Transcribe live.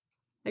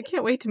I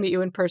can't wait to meet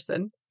you in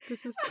person.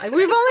 We've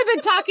only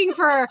been talking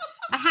for a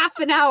half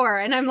an hour,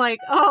 and I'm like,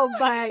 oh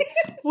my,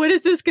 what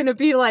is this going to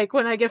be like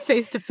when I get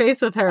face to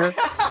face with her?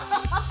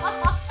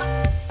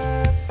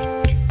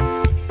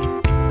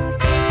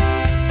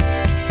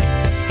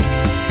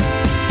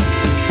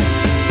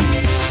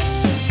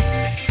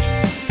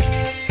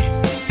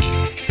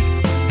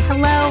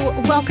 Hello,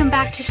 welcome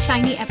back to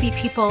Shiny Epi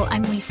People.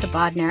 I'm Lisa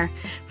Bodner.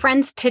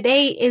 Friends,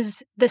 today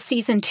is the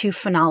season 2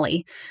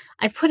 finale.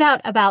 I've put out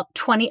about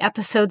 20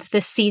 episodes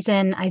this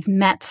season. I've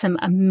met some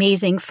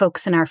amazing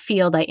folks in our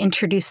field. I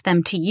introduced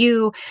them to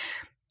you,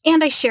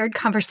 and I shared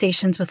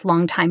conversations with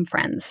longtime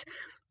friends.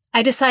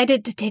 I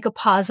decided to take a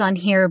pause on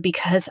here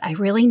because I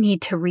really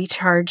need to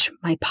recharge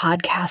my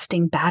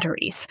podcasting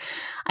batteries.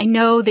 I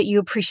know that you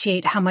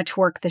appreciate how much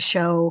work the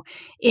show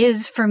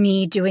is for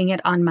me doing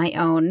it on my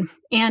own,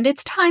 and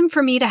it's time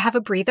for me to have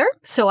a breather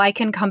so I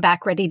can come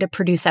back ready to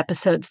produce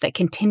episodes that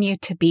continue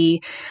to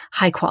be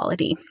high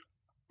quality.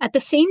 At the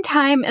same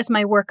time as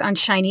my work on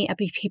Shiny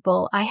Epi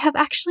People, I have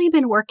actually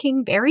been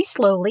working very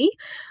slowly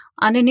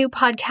on a new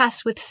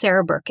podcast with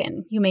Sarah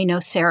Birkin. You may know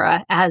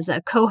Sarah as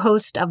a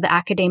co-host of the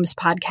Academus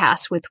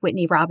podcast with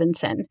Whitney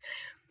Robinson.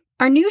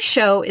 Our new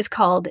show is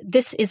called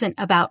This Isn't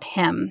About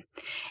Him,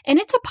 and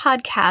it's a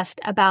podcast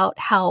about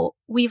how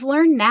we've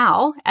learned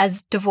now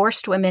as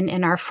divorced women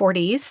in our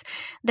 40s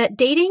that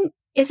dating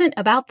isn't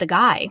about the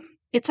guy.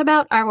 It's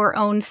about our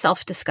own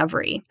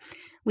self-discovery.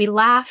 We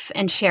laugh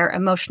and share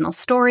emotional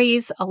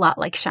stories, a lot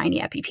like Shiny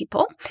Epi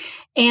People,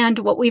 and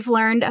what we've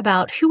learned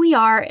about who we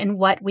are and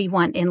what we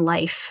want in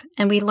life.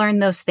 And we learn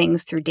those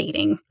things through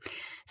dating.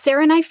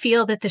 Sarah and I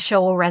feel that the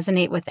show will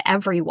resonate with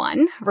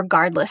everyone,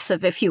 regardless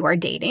of if you are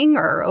dating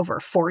or over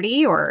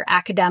 40 or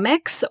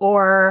academics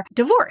or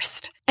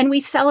divorced. And we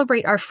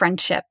celebrate our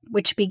friendship,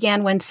 which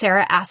began when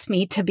Sarah asked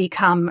me to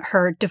become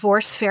her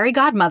divorce fairy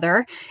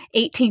godmother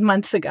 18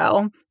 months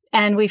ago.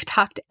 And we've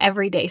talked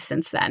every day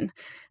since then.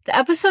 The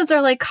episodes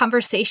are like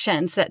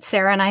conversations that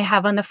Sarah and I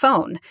have on the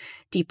phone,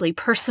 deeply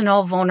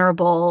personal,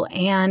 vulnerable,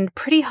 and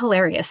pretty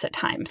hilarious at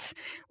times.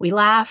 We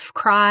laugh,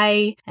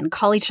 cry, and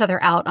call each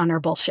other out on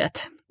our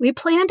bullshit. We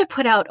plan to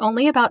put out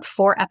only about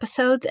 4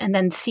 episodes and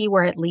then see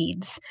where it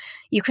leads.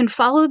 You can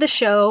follow the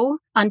show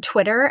on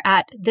Twitter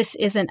at This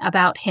Isn't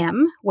About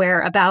Him,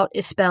 where about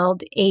is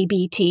spelled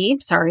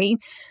ABT. Sorry,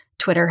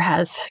 Twitter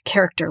has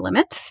character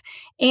limits.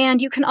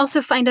 And you can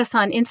also find us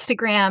on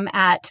Instagram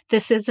at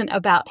This Isn't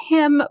About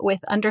Him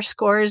with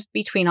underscores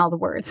between all the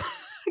words.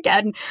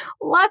 Again,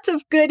 lots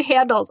of good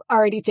handles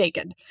already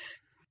taken.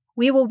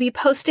 We will be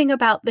posting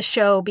about the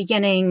show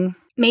beginning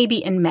maybe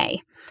in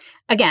May.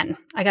 Again,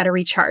 I got to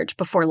recharge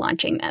before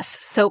launching this.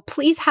 So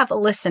please have a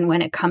listen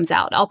when it comes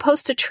out. I'll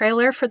post a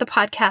trailer for the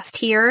podcast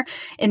here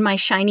in my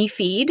Shiny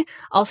feed,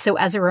 also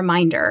as a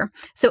reminder.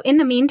 So in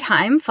the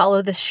meantime,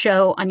 follow this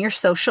show on your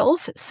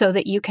socials so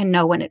that you can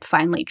know when it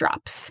finally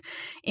drops.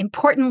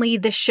 Importantly,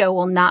 this show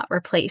will not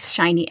replace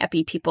Shiny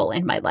Epi People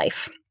in my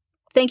life.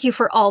 Thank you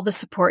for all the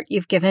support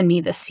you've given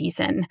me this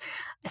season.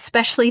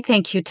 Especially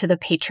thank you to the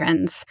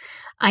patrons.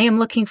 I am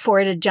looking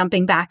forward to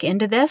jumping back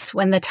into this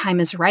when the time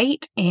is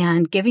right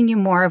and giving you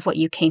more of what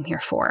you came here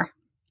for.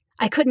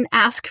 I couldn't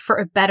ask for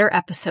a better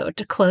episode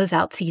to close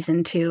out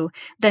season 2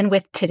 than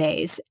with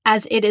today's,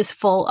 as it is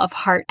full of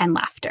heart and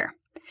laughter.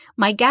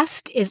 My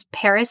guest is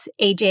Paris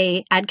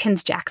A.J.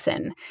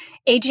 Adkins-Jackson.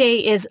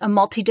 A.J. is a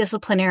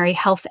multidisciplinary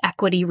health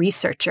equity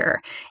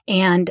researcher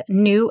and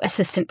new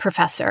assistant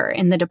professor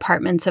in the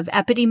departments of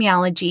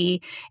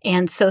epidemiology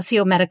and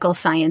socio-medical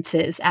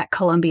sciences at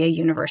Columbia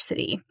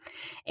University.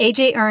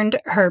 A.J. earned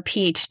her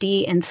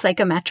PhD in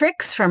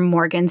psychometrics from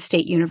Morgan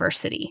State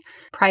University.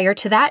 Prior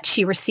to that,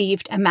 she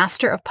received a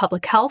Master of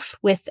Public Health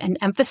with an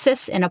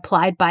emphasis in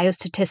applied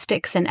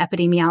biostatistics and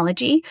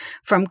epidemiology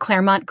from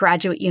Claremont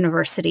Graduate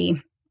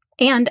University,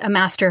 and a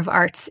Master of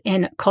Arts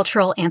in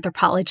Cultural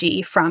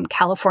Anthropology from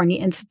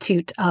California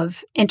Institute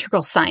of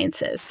Integral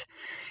Sciences.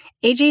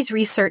 AJ's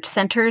research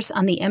centers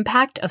on the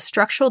impact of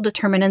structural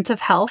determinants of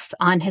health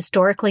on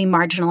historically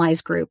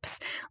marginalized groups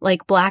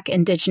like Black,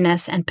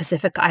 Indigenous, and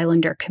Pacific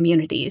Islander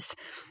communities.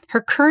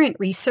 Her current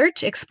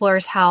research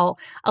explores how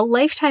a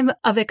lifetime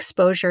of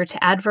exposure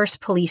to adverse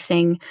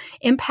policing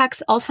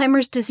impacts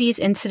Alzheimer's disease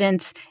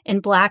incidence in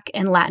Black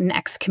and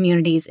Latinx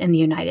communities in the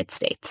United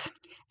States.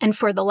 And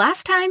for the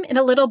last time in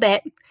a little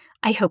bit,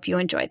 I hope you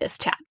enjoy this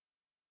chat.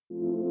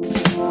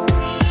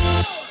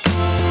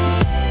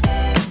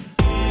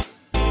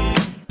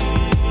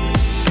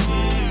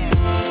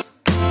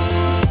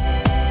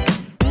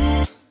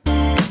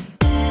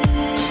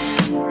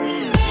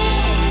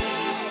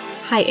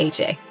 Hi,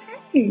 AJ.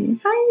 Hey,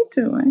 how you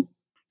doing?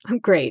 I'm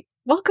great.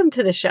 Welcome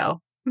to the show.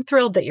 I'm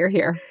thrilled that you're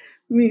here.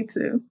 Me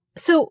too.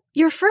 So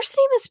your first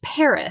name is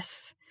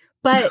Paris,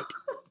 but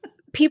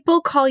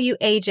people call you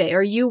AJ,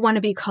 or you want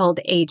to be called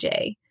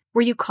AJ.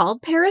 Were you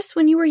called Paris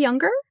when you were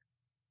younger?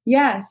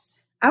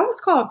 Yes. I was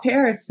called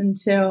Paris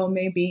until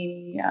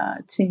maybe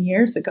 10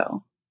 years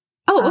ago.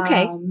 Oh,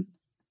 okay.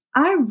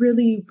 I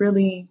really,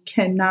 really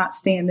cannot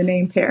stand the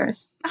name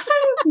Paris.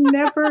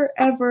 Never,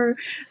 ever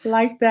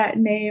liked that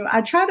name.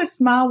 I try to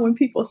smile when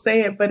people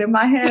say it, but in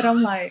my head,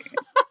 I'm like,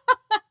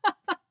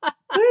 what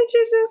did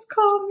you just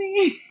call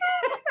me?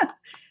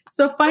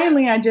 So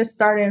finally, I just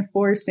started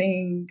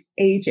enforcing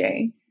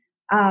AJ.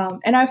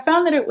 And I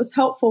found that it was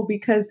helpful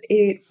because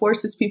it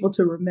forces people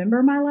to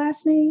remember my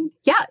last name.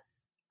 Yeah.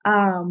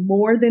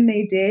 More than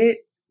they did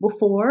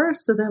before.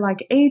 So they're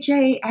like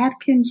AJ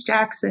Atkins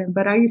Jackson,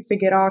 but I used to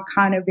get all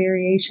kind of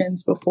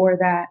variations before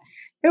that.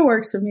 It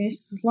works for me. It's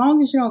just as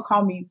long as you don't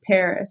call me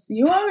Paris.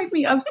 You want to make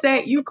me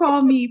upset, you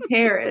call me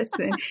Paris.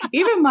 And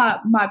even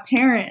my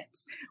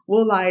parents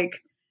will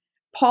like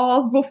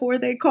pause before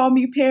they call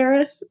me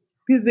Paris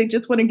because they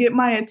just want to get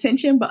my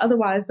attention. But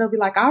otherwise they'll be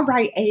like, all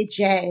right,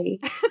 AJ.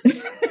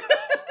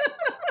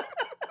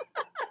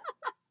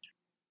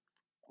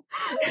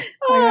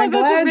 I'm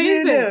glad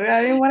you do.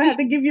 I didn't want to have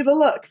to give you the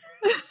look.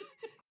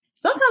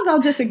 Sometimes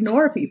I'll just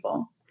ignore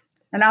people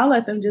and I'll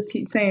let them just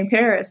keep saying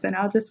Paris and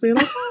I'll just be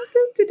like, oh,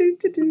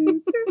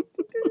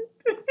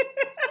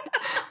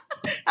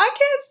 I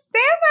can't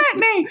stand that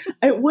name.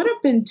 It would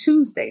have been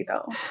Tuesday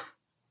though.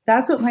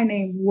 That's what my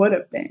name would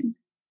have been.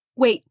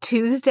 Wait,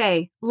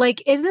 Tuesday.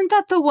 Like, isn't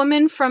that the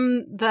woman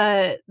from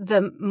the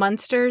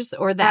Munsters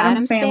or the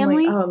Addams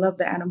Family? Oh, I love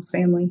the Addams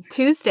Family.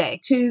 Tuesday.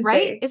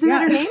 Right? Isn't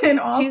that her name? And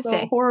also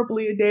Tuesday.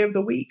 Horribly a day of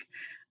the week.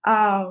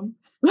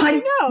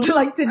 Like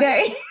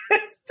today.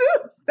 It's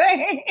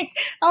Tuesday.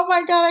 Oh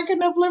my God, I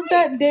couldn't have lived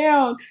that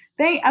down.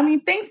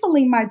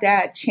 Thankfully my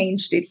dad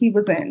changed it. He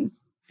was in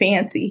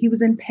fancy. He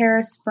was in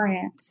Paris,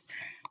 France.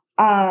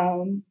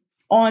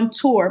 On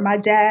tour. My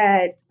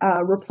dad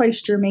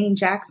replaced Jermaine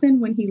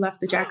Jackson when he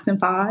left the Jackson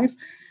 5.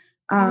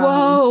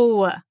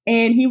 Whoa.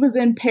 And he was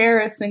in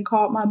Paris and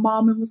called my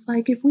mom and was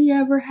like, if we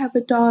ever have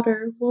a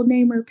daughter, we'll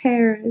name her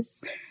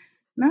Paris.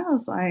 And I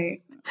was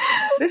like,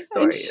 this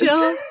story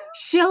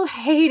she'll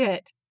hate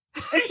it.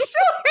 She'll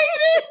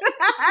hate it.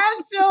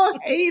 She'll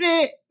hate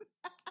it.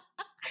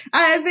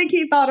 I think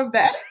he thought of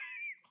that.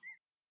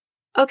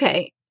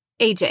 Okay,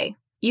 AJ,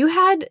 you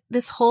had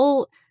this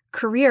whole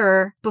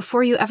career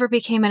before you ever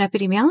became an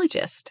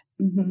epidemiologist.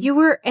 Mm-hmm. You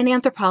were an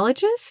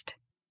anthropologist?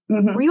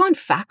 Mm-hmm. Were you on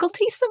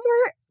faculty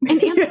somewhere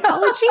in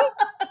anthropology?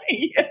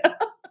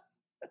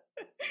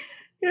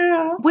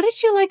 Yeah. What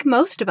did you like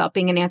most about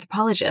being an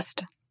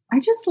anthropologist? I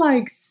just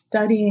like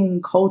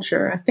studying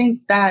culture. I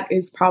think that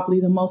is probably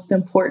the most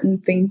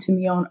important thing to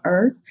me on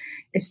earth,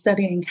 is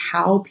studying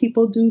how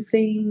people do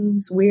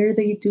things, where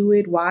they do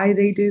it, why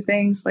they do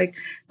things. Like,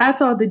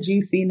 that's all the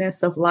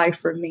juiciness of life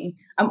for me.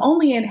 I'm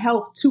only in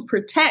health to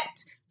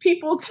protect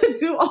people to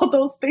do all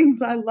those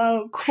things I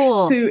love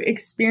to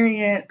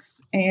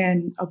experience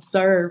and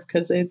observe,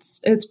 because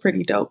it's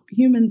pretty dope.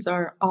 Humans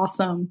are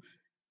awesome.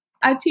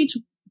 I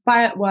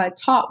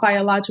taught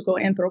biological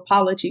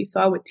anthropology.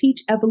 So I would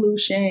teach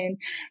evolution,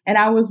 and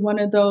I was one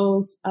of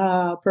those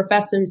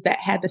professors that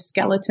had the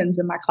skeletons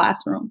in my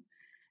classroom.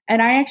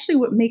 And I actually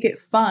would make it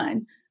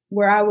fun,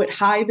 where I would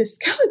hide the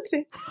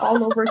skeleton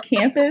all over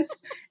campus,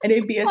 and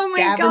it'd be a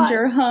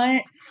scavenger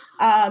hunt.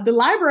 The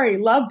library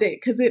loved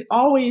it because it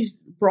always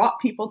brought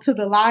people to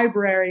the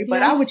library,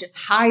 but I would just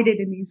hide it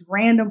in these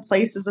random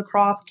places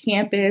across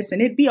campus,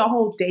 and it'd be a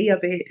whole day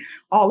of it.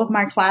 All of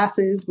my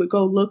classes would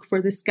go look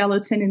for the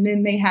skeleton, and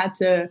then they had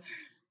to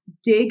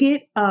dig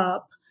it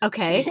up.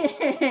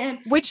 Okay.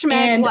 Which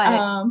meant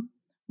what?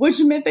 Which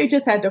meant they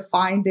just had to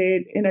find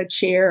it in a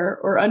chair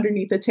or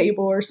underneath a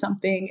table or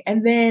something,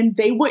 and then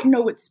they wouldn't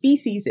know what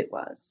species it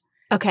was.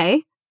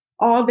 Okay.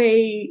 All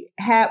they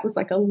had was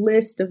like a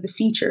list of the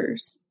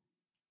features.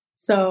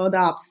 So the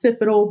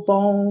occipital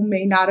bone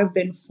may not have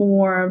been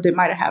formed. It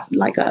might have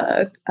like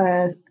a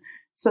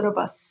sort of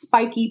a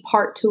spiky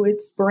part to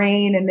its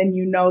brain. And then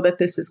you know that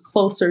this is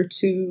closer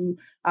to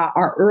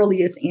our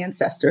earliest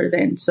ancestor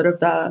than sort of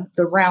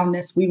the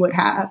roundness we would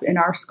have in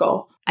our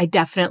skull. I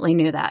definitely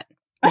knew that.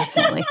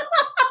 Definitely.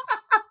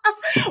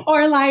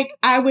 Or like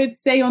I would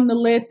say on the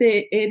list,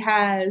 it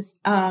has,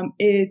 I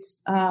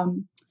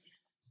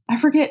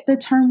forget the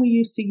term we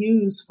used to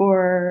use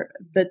for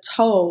the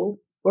toe,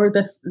 or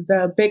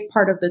the big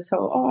part of the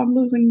toe. Oh, I'm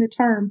losing the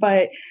term,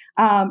 but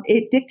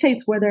it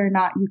dictates whether or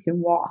not you can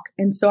walk.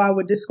 And so I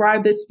would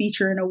describe this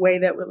feature in a way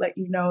that would let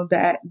you know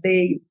that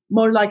they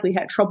more likely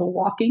had trouble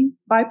walking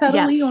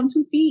bipedally on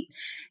 2 feet.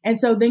 And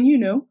so then you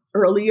know,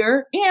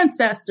 earlier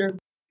ancestor.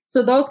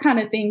 So those kind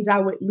of things I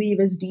would leave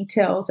as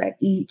details at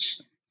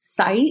each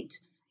site.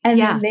 And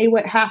then they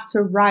would have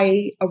to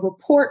write a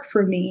report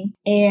for me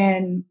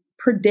and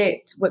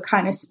predict what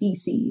kind of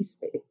species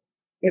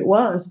it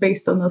was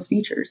based on those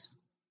features.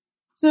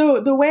 So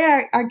the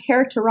way I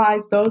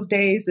characterize those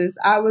days is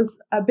I was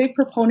a big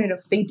proponent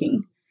of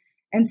thinking.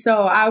 And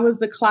so I was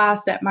the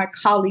class that my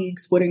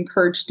colleagues would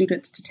encourage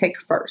students to take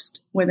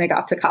first when they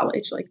got to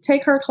college. Like,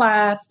 take her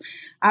class.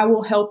 I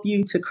will help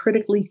you to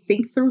critically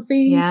think through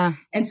things. Yeah.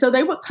 And so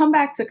they would come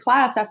back to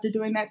class after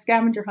doing that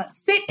scavenger hunt,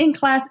 sit in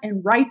class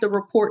and write the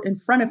report in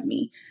front of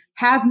me,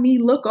 have me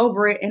look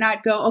over it. And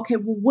I'd go, okay,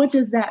 well, what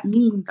does that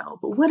mean though?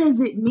 But what does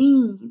it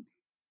mean?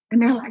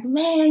 And they're like,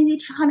 man, you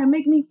trying to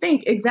make me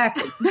think.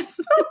 Exactly. That's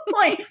the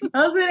point.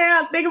 I'll sit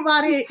down, think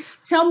about it.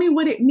 Tell me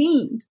what it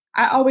means.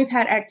 I always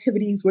had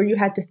activities where you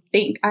had to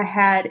think. I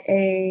had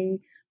a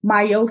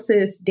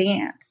meiosis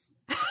dance.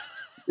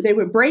 They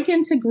would break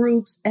into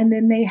groups and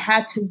then they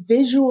had to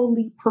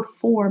visually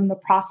perform the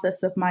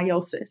process of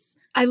meiosis.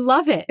 I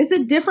love it. It's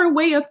a different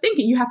way of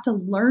thinking. You have to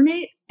learn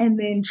it and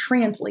then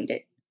translate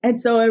it. And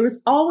so there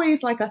was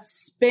always like a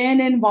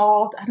spin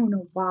involved. I don't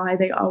know why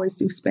they always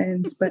do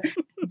spins, but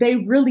they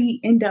really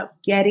end up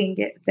getting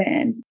it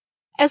then.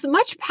 As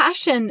much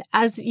passion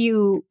as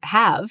you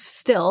have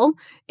still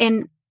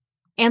in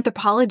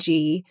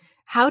anthropology,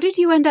 how did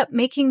you end up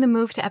making the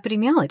move to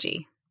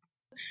epidemiology?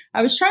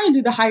 I was trying to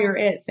do the higher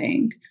ed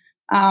thing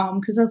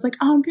because I was like,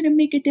 oh, I'm going to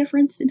make a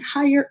difference in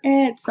higher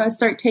ed. So I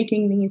started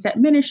taking these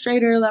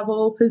administrator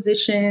level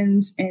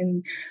positions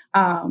and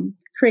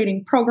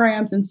creating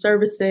programs and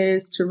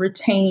services to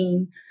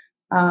retain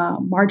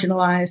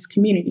marginalized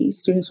communities,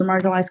 students from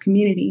marginalized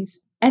communities.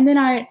 And then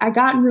I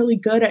gotten really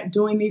good at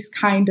doing these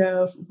kind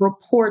of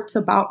reports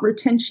about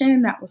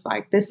retention. That was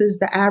like, this is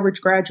the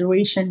average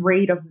graduation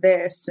rate of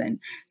this and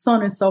so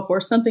on and so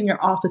forth, something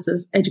your Office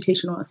of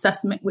Educational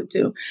Assessment would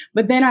do.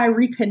 But then I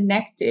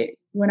reconnected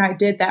when I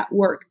did that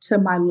work to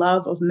my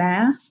love of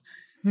math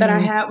that I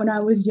had when I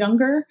was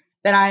younger,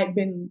 that I had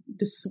been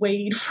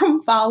dissuaded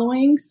from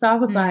following. So I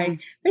was like,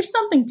 there's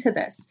something to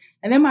this.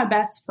 And then my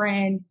best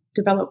friend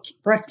developed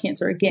breast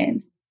cancer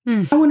again.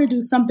 I want to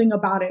do something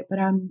about it, but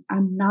I'm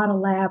not a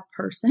lab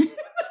person.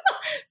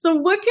 So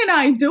what can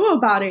I do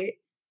about it?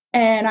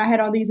 And I had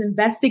all these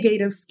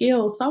investigative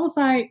skills. So I was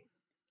like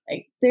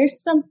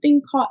there's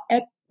something called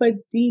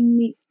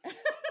epidemiology.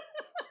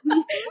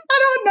 I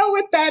don't know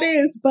what that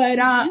is, but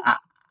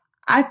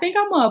I think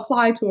I'm going to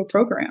apply to a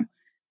program.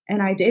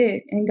 And I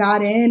did and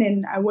got in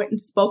and I went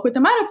and spoke with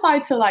them. I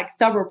applied to like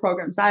several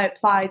programs. I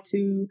applied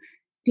to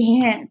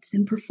dance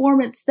and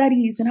performance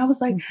studies. And I was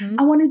like,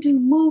 I want to do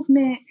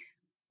movement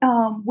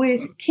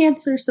with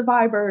cancer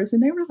survivors.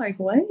 And they were like,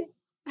 what?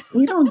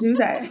 We don't do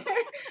that.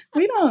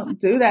 We don't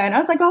do that. And I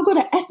was like, I'll go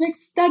to ethnic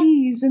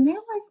studies. And they're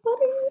like, what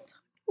are you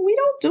talking? We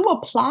don't do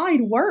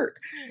applied work.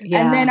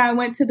 Yeah. And then I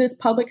went to this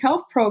public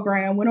health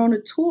program, went on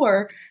a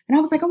tour, and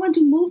I was like, I want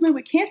to do movement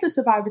with cancer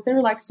survivors. They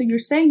were like, so you're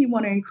saying you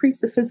want to increase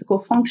the physical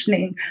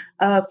functioning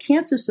of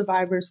cancer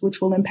survivors, which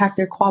will impact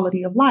their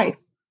quality of life.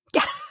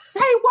 Yeah. Say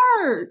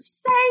word.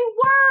 Say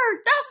word.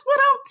 That's what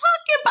I'm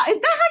talking about.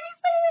 Is that how you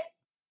say it?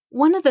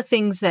 One of the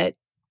things that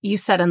you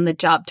said on the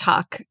Job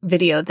Talk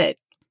video that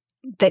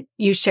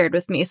you shared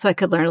with me so I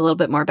could learn a little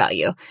bit more about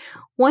you.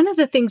 One of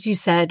the things you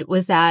said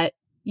was that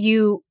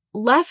you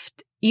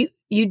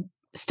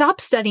stopped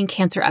studying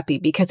cancer epi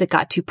because it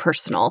got too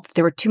personal.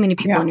 There were too many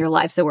people in your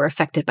lives that were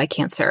affected by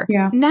cancer.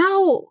 Yeah.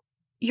 Now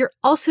you're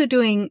also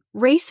doing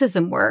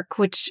racism work,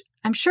 which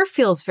I'm sure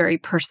feels very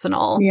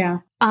personal. Yeah.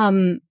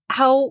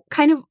 How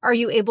kind of are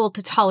you able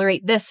to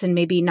tolerate this and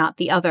maybe not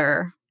the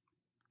other?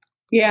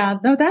 Yeah,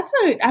 no,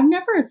 I've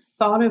never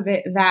thought of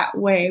it that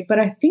way, but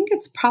I think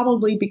it's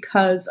probably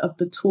because of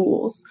the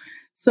tools.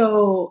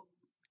 So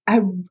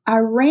I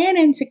ran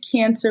into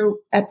cancer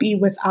epi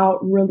without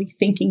really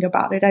thinking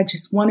about it. I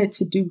just wanted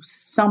to do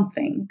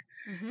something.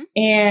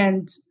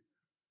 And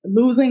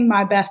losing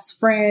my best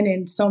friend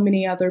and so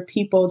many other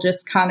people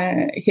just kind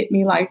of hit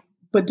me like,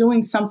 but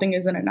doing something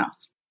isn't enough.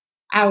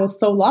 I was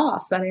so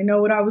lost. I didn't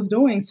know what I was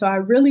doing. So I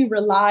really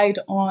relied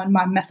on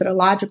my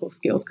methodological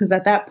skills because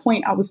at that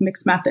point I was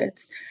mixed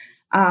methods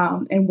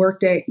and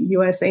worked at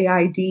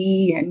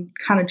USAID and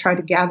kind of tried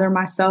to gather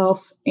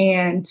myself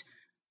and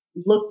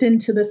looked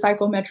into the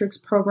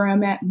psychometrics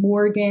program at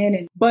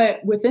Morgan.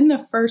 But within the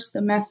first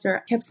semester,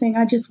 I kept saying,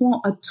 I just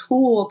want a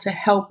tool to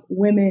help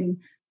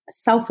women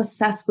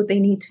self-assess what they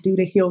need to do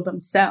to heal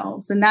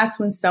themselves. And that's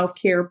when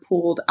self-care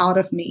pulled out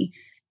of me.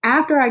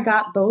 After I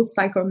got those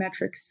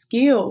psychometric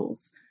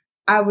skills,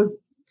 I was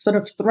sort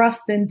of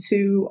thrust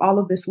into all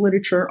of this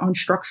literature on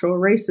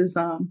structural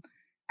racism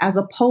as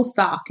a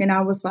postdoc. And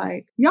I was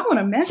like, y'all want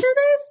to measure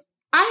this?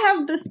 I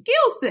have the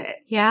skill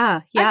set.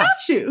 Yeah. I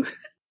got you.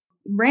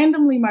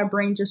 Randomly, my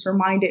brain just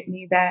reminded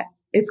me that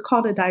it's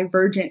called a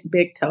divergent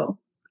big toe.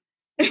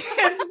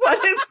 It's what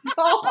it's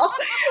called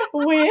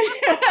when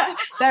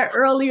that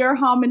earlier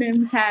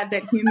hominins had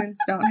that humans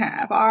don't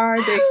have. Our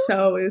big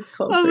toe is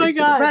closer to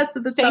the rest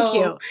of the toes. Thank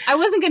you. I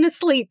wasn't going to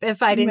sleep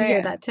if I didn't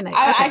hear that tonight.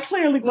 I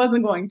clearly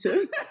wasn't going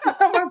to.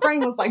 My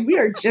brain was like, we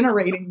are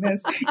generating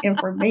this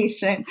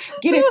information.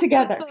 Get it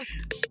together.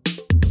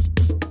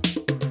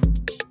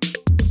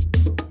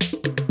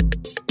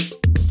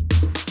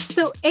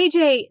 So,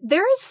 AJ,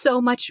 there is so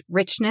much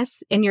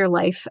richness in your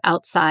life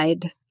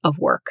outside of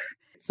work.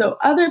 So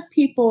other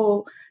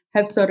people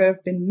have sort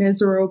of been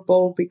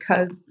miserable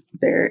because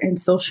they're in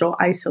social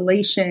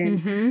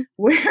isolation,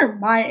 where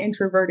my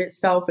introverted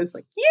self is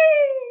like,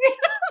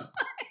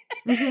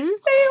 yay, stay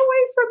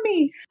away from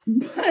me.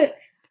 But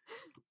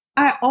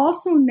I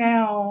also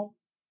now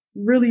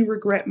really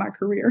regret my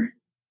career.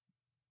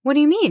 What do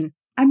you mean?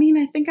 I mean,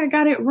 I think I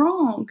got it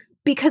wrong.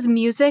 Because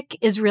music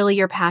is really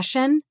your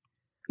passion?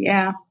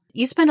 Yeah.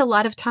 You spend a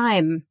lot of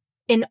time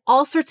in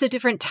all sorts of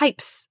different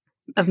types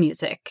of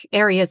music,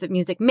 areas of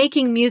music,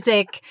 making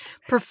music,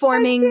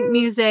 performing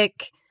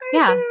music.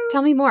 Yeah.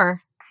 Tell me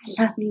more.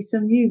 I love me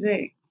some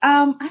music.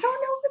 I don't know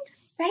what to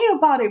say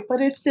about it, but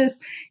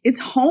it's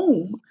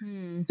home.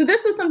 So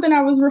this was something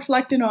I was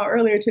reflecting on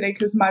earlier today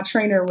because my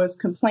trainer was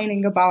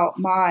complaining about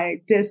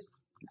my disc.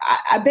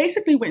 I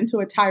basically went into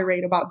a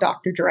tirade about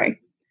Dr. Dre.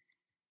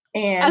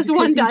 And as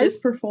one does, he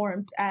just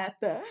performed at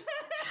the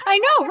I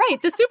know,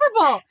 right? The Super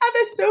Bowl. At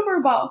the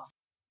Super Bowl.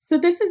 So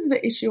this is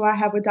the issue I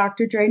have with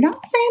Dr. Dre.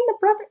 Not saying the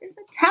brother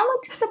isn't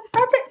talented. The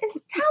brother is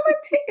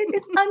talented. It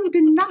is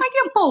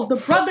undeniable. The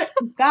brother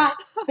got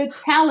the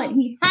talent.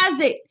 He has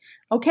it.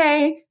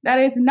 Okay? That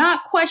is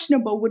not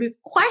questionable. What is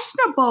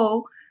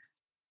questionable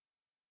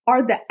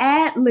are the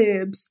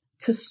ad-libs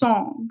to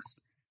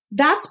songs.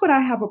 That's what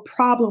I have a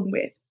problem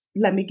with.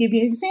 Let me give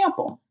you an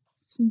example.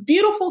 This is a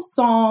beautiful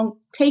song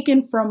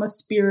taken from a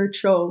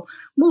spiritual,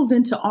 moved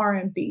into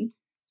R&B.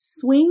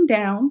 Swing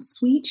down,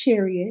 sweet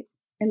chariot,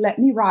 and let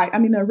me ride. I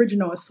mean, the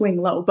original is Swing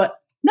Low, but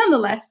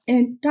nonetheless,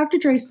 in Dr.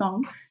 Dre's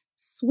song,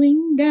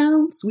 swing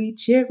down, sweet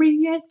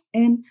chariot,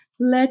 and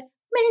let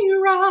me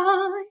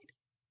ride.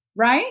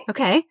 Right?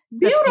 Okay.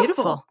 That's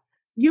beautiful.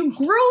 You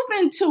groove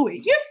into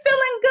it. You're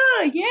feeling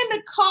good. You're in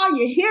the car.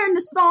 You're hearing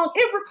the song.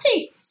 It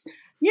repeats.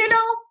 You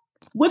know,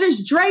 what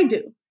does Dre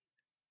do?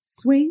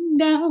 Swing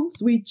down,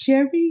 sweet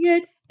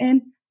chariot,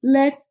 and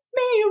let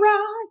me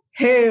ride.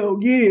 Hell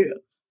yeah.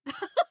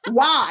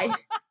 Why?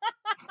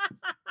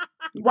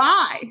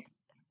 Why?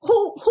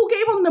 Who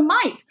gave him the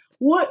mic?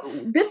 What?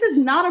 This is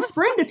not a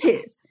friend of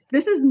his.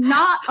 This is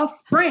not a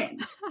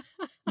friend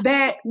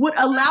that would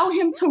allow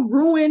him to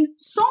ruin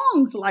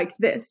songs like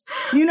this.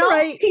 You know,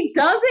 right. He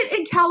does it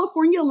in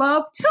California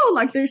Love too.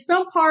 Like there's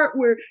some part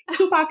where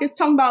Tupac is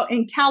talking about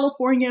in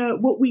California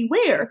what we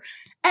wear.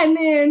 And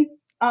then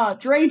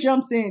Dre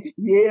jumps in.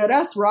 Yeah,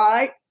 that's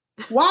right.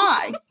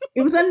 Why?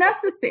 It was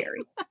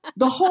unnecessary.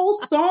 The whole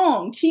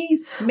song,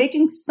 he's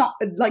making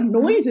like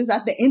noises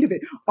at the end of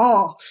it.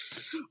 Oh,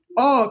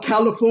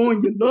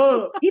 California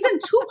Love. Even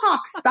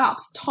Tupac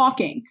stops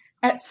talking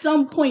at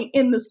some point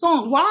in the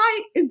song.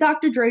 Why is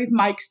Dr. Dre's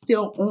mic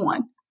still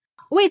on?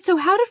 Wait, so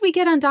how did we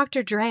get on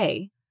Dr.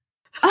 Dre?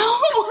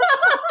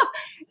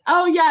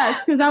 Oh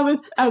yes,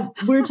 because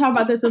we were talking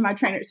about this with my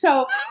trainer.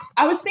 So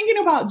I was thinking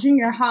about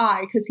junior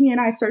high because he and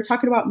I started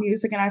talking about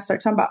music, and I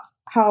started talking about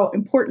how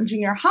important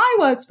junior high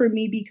was for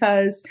me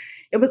because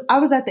I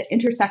was at the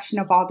intersection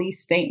of all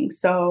these things.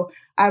 So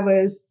I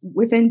was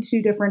within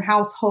 2 different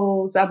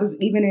households. I was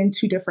even in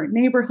 2 different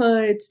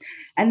neighborhoods.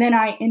 And then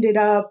I ended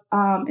up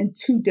in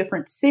 2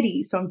 different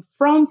cities. So I'm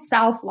from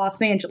South Los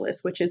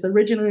Angeles, which is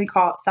originally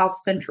called South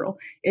Central.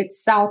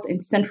 It's south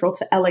and central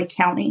to LA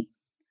County.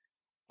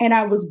 And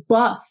I was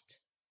bused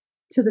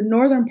to the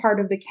northern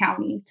part of the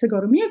county to go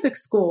to music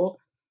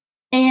school.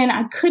 And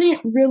I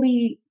couldn't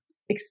really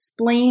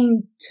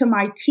explain to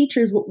my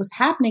teachers what was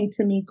happening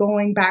to me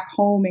going back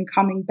home and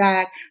coming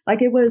back.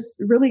 Like it was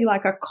really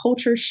like a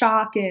culture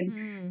shock.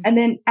 And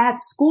then at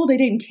school, they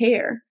didn't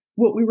care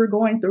what we were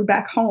going through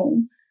back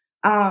home.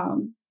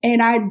 And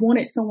I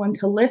wanted someone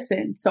to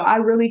listen. So I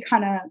really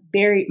kind of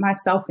buried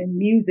myself in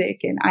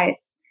music, and I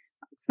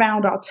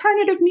found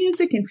alternative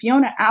music, and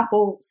Fiona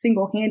Apple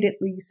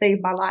single-handedly saved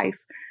my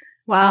life.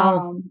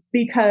 Wow.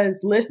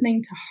 Because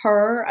listening to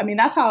her, I mean,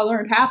 that's how I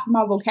learned half of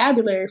my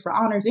vocabulary for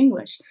honors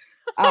English.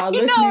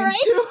 Listening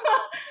to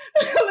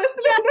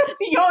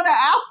Fiona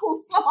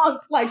Apple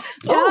songs, like,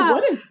 oh,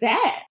 what is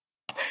that?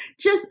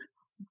 Just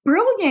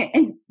brilliant.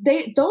 And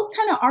those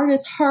kind of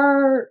artists,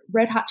 her,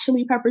 Red Hot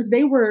Chili Peppers,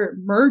 they were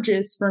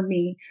merges for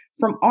me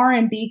from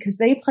R&B because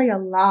they play a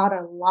lot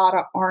of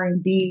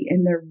R&B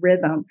in their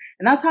rhythm.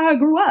 And that's how I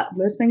grew up,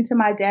 listening to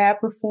my dad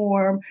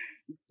perform,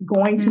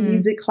 going to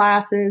music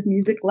classes,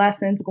 music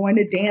lessons, going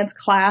to dance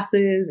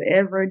classes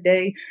every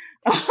day.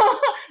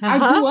 I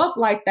grew up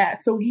like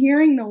that. So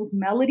hearing those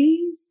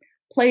melodies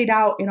played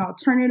out in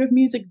alternative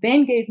music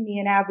then gave me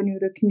an avenue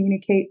to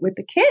communicate with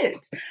the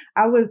kids.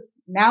 I was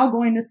now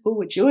going to school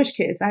with Jewish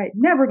kids. I had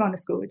never gone to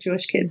school with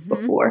Jewish kids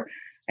before.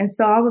 And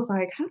so I was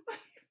like, I don't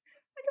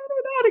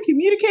know how to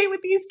communicate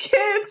with these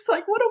kids.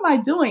 Like, what am I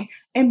doing?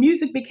 And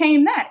music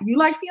became that. You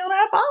like Fiona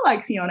Apple? I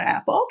like Fiona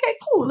Apple. Okay,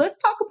 cool.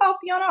 Let's talk about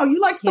Fiona. Oh,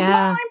 you like Sublime?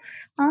 Yeah.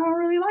 I don't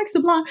really like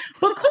Sublime,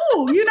 but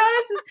cool. You know,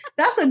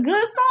 that's a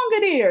good song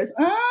of theirs.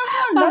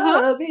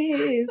 Love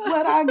is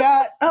what I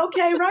got.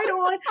 Okay, right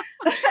on.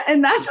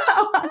 And that's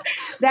how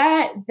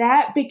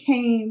that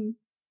became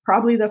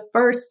probably the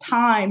first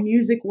time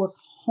music was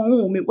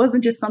home. It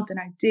wasn't just something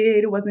I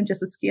did. It wasn't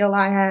just a skill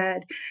I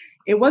had.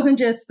 It wasn't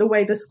just the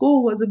way the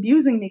school was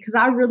abusing me, because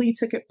I really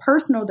took it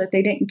personal that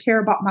they didn't care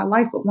about my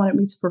life but wanted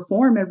me to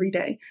perform every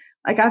day.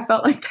 Like, I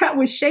felt like that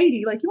was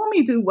shady. Like, you want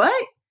me to do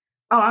what?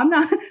 Oh, I'm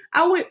not.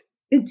 I would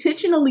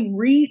intentionally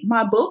read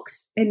my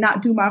books and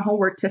not do my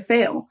homework to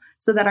fail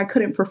so that I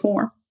couldn't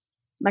perform.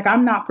 Like,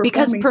 I'm not performing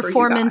because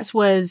performance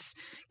for you guys. Was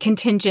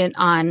contingent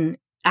on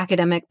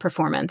academic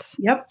performance.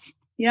 Yep.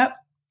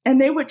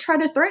 And they would try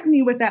to threaten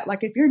me with that.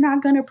 Like, if you're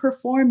not going to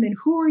perform, then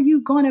who are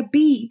you going to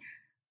be?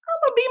 I'm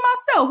going to be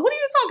myself. What are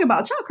you talking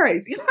about? Y'all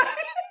crazy.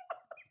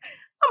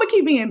 I'm going to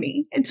keep being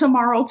me. And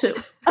tomorrow too.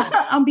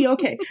 I'll be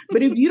okay.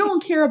 But if you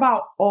don't care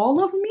about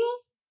all of me,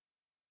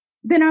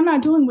 then I'm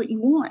not doing what you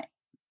want.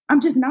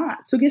 I'm just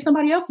not. So get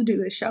somebody else to do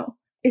this show.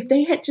 If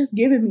they had just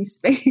given me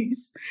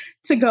space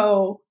to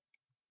go,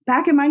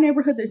 back in my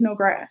neighborhood, there's no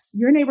grass.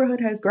 Your neighborhood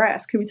has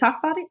grass. Can we talk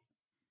about it?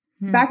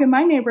 Back in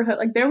my neighborhood,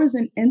 like there was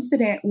an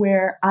incident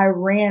where I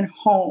ran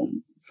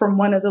home from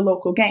one of the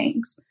local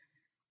gangs.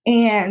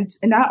 And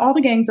not all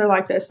the gangs are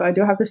like this. So I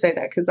do have to say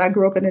that because I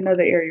grew up in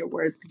another area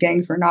where the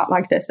gangs were not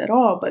like this at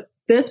all. But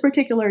this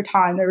particular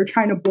time, they were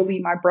trying to bully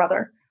my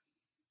brother.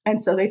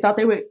 And so they thought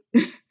they would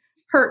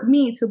hurt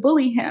me to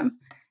bully him.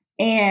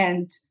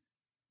 And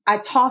I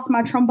tossed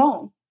my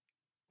trombone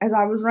as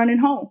I was running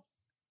home.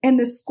 And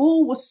the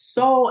school was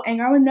so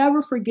angry. I would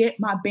never forget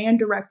my band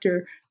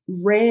director,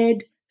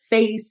 red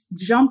face,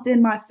 jumped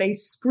in my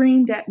face,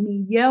 screamed at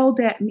me,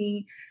 yelled at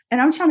me.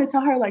 And I'm trying to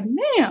tell her, like,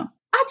 ma'am,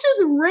 I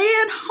just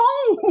ran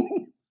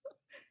home.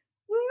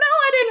 No,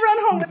 I didn't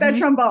run home with that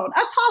trombone.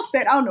 I tossed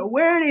that. I don't know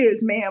where it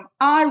is, ma'am.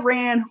 I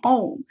ran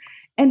home.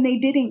 And they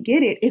didn't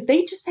get it. If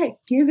they just had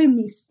given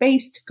me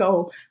space to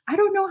go, I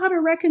don't know how to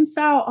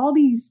reconcile all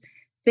these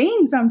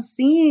things I'm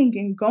seeing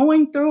and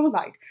going through.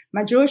 Like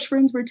my Jewish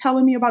friends were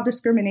telling me about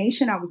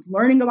discrimination. I was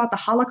learning about the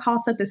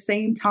Holocaust at the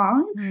same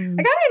time.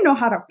 Like I didn't know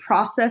how to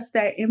process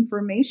that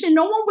information.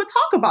 No one would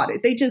talk about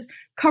it. They just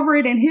cover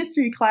it in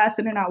history class.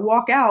 And then I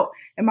walk out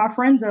and my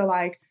friends are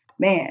like,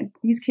 man,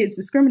 these kids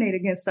discriminate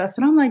against us.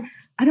 And I'm like,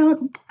 I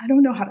don't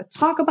know how to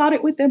talk about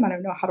it with them. I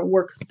don't know how to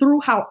work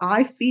through how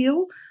I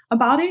feel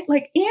about it.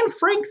 Like Anne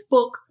Frank's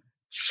book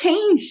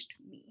changed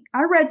me.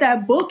 I read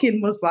that book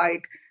and was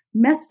like,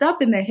 messed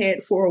up in the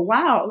head for a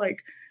while. Like,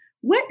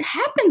 what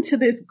happened to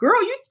this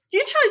girl? You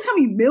trying to tell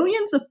me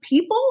millions of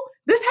people?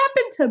 This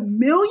happened to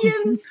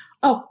millions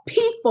of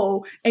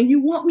people, and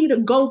you want me to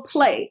go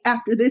play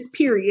after this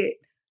period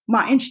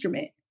my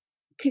instrument?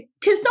 Can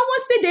someone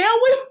sit down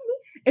with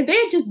me? If they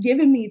had just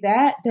given me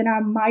that, then I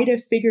might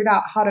have figured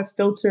out how to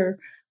filter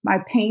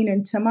my pain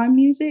into my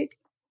music,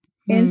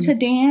 into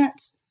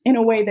dance in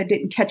a way that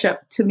didn't catch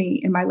up to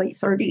me in my late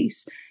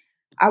 30s.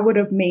 I would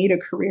have made a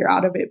career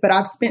out of it. But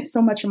I've spent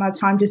so much of my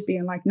time just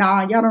being like,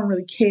 nah, y'all don't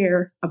really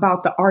care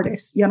about the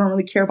artist. Y'all don't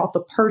really care about the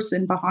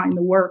person behind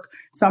the work.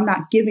 So I'm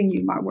not giving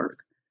you my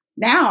work.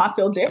 Now I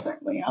feel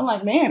differently. I'm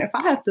like, man, if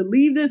I have to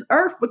leave this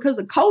earth because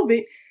of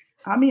COVID,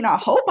 I mean, I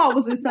hope I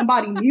was in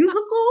somebody's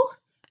musical,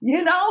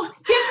 you know,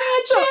 give me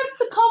a chance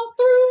to come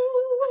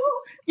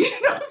through,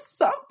 you know,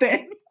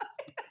 something.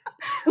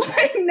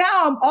 Like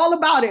now I'm all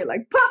about it.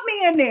 Like put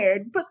me in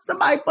there.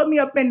 Put me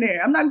up in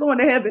there. I'm not going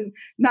to heaven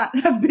not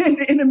have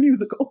been in a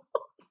musical.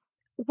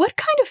 What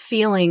kind of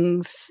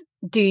feelings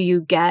do you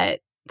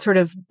get sort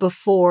of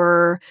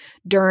before,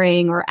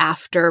 during, or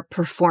after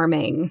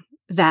performing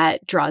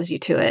that draws you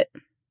to it?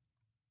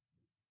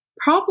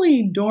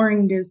 Probably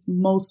during is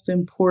most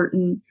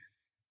important.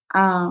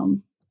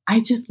 I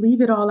just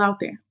leave it all out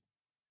there.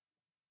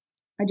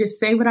 I just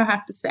say what I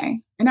have to say.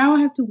 And I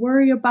don't have to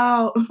worry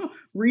about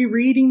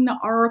rereading the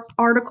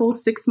article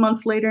 6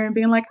 months later and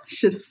being like, I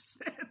should have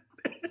said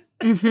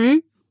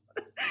that.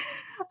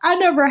 I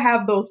never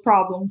have those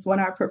problems when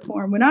I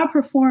perform. When I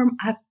perform,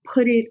 I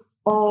put it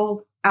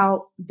all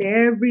out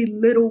there. Every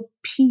little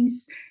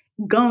piece,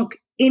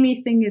 gunk,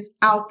 anything is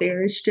out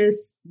there. It's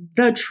just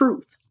the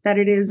truth that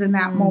it is in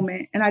that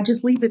moment. And I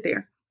just leave it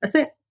there. That's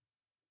it.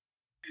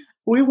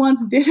 We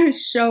once did a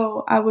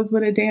show. I was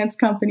with a dance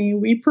company.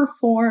 We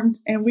performed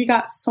and we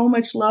got so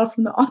much love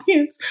from the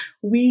audience.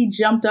 We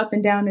jumped up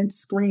and down and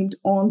screamed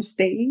on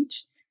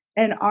stage.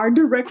 And our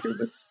director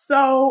was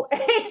so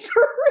angry.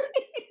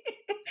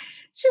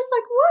 She's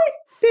like, what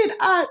did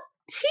I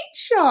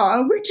teach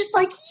y'all? And we're just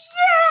like,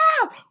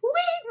 yeah,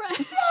 we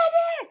said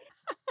it.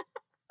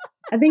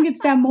 I think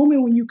it's that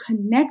moment when you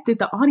connected,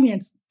 the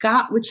audience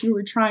got what you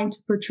were trying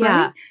to portray.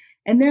 Yeah.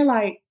 And they're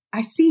like,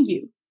 I see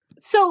you.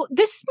 So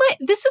this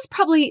is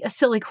probably a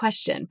silly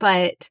question,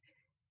 but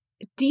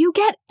do you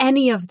get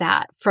any of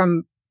that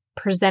from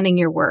presenting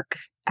your work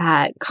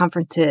at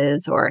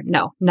conferences or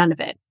no, none of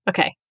it?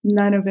 Okay.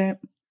 None of it.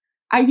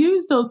 I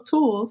use those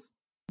tools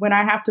when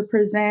I have to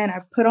present.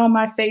 I put on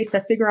my face, I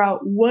figure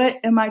out what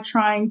am I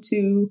trying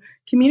to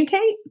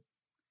communicate?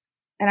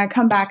 And I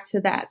come back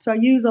to that. So I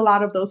use a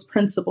lot of those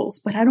principles,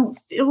 but I don't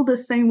feel the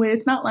same way.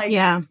 It's not like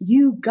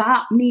you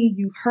got me,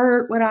 you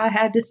heard what I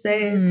had to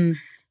say.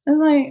 I'm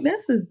like,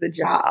 this is the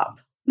job.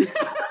 This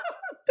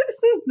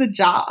is the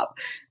job.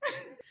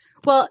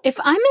 Well, if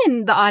I'm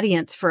in the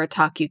audience for a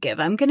talk you give,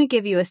 I'm going to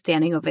give you a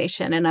standing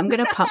ovation and I'm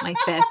going to pump my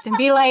fist and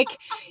be like,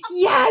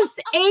 yes,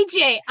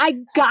 AJ, I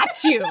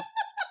got you.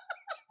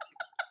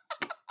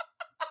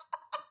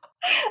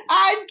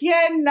 I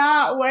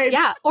cannot wait.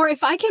 Yeah. Or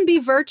if I can be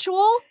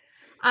virtual,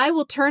 I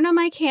will turn on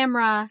my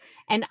camera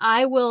and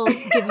I will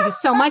give you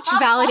so much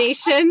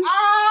validation.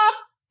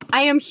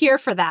 I am here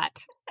for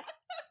that.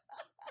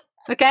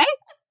 Okay?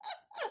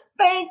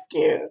 Thank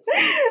you.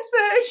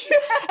 Thank you.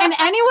 And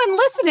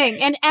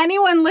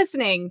anyone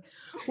listening,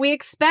 we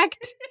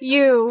expect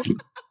you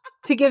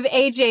to give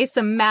AJ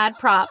some mad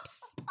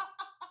props.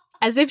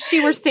 As if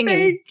she were singing.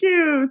 Thank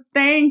you.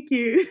 Thank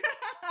you.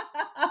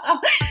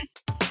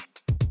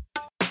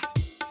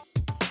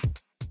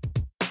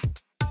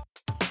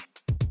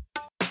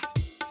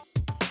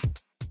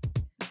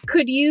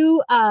 Could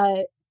you,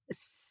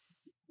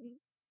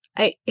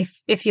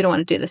 if you don't want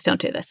to do this, don't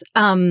do this.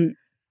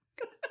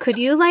 Could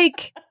you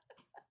like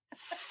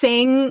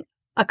sing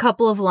a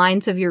couple of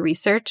lines of your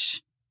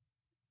research?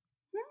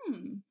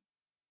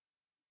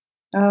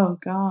 Oh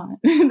God,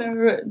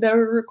 that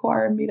would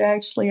require me to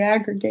actually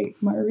aggregate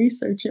my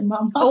research in my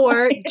mind.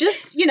 Or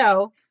just,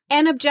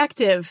 an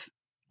objective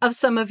of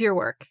some of your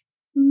work.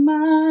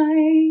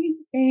 My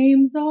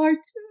aims are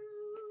to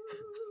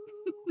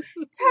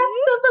test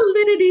the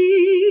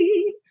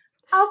validity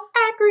of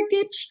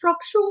aggregate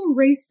structural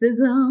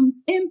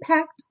racism's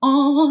impact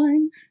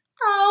on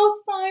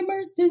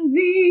Alzheimer's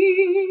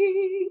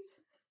disease.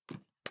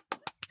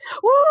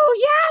 Woo,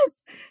 yes!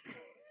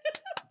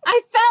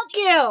 I felt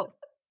you!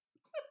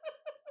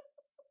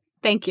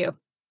 Thank you.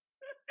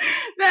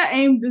 That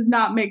aim does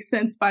not make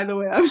sense, by the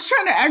way. I was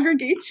trying to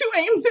aggregate two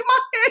aims in my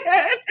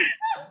head.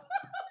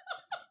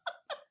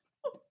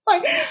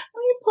 Like, let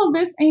me pull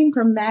this aim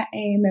from that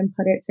aim and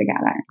put it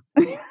together.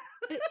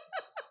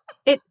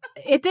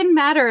 It didn't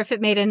matter if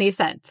it made any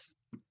sense.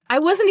 I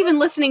wasn't even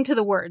listening to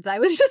the words. I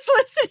was just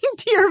listening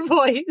to your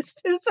voice.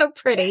 It's so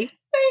pretty.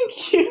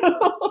 Thank you.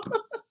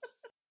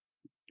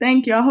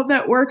 Thank you. I hope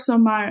that works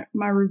on my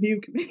review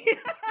committee.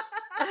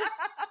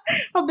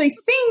 Hope they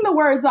sing the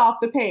words off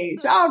the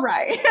page. All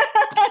right.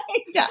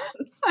 Yes.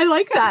 I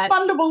like that.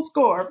 Fundable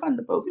score.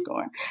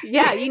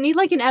 Yeah, you need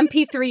like an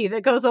MP3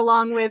 that goes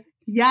along with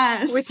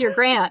your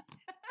grant.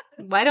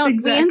 Why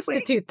don't we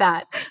institute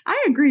that?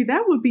 I agree.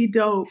 That would be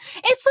dope.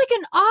 It's like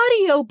an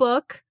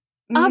audiobook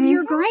of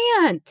your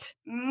grant.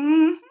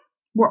 Mm-hmm.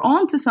 We're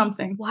on to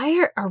something.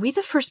 Why are we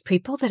the first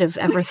people that have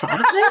ever thought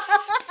of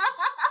this?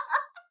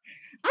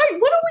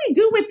 What do we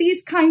do with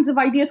these kinds of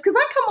ideas? Because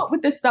I come up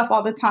with this stuff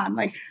all the time.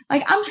 Like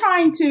I'm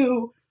trying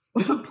to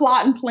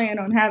plot and plan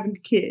on having a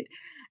kid.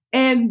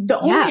 And the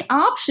only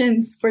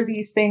options for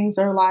these things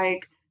are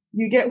like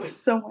you get with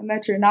someone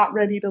that you're not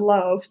ready to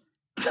love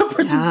to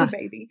produce a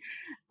baby.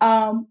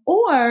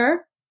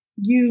 Or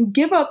you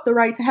give up the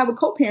right to have a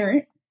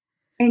co-parent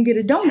and get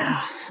a donor.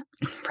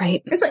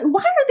 Right. It's like,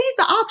 why are these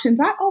the options?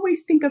 I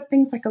always think of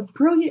things like a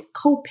brilliant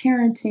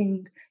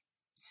co-parenting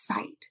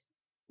site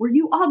where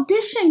you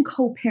audition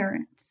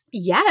co-parents.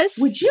 Yes.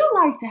 Would you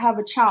like to have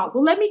a child?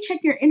 Well, let me check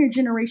your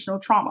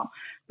intergenerational trauma,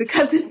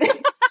 because if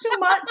it's too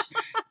much,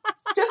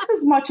 it's just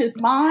as much as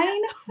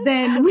mine,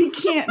 then we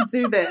can't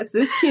do this.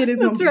 This kid is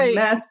going to be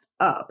messed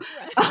up.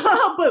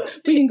 But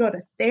we can go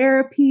to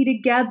therapy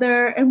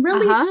together and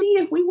really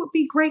see if we would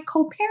be great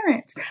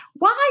co-parents.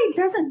 Why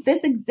doesn't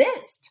this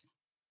exist?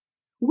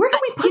 Where do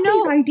we put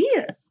these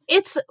ideas?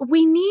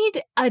 We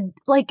need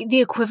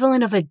the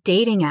equivalent of a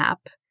dating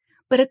app,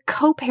 but a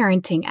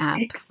co-parenting app,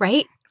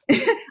 right?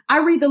 I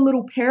read the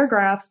little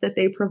paragraphs that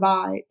they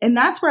provide, and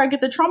that's where I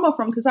get the trauma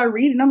from, because I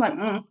read it and I'm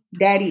like,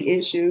 daddy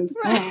issues.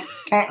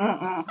 Can't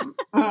have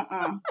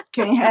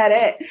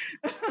that.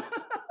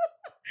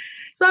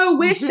 So I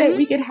wish that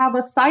we could have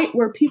a site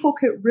where people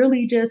could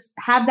really just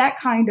have that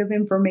kind of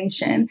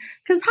information,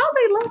 because how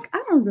they look,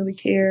 I don't really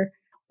care.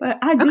 But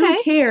I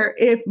do care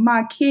if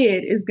my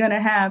kid is going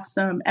to have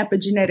some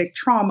epigenetic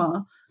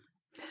trauma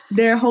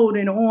they're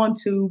holding on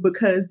to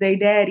because they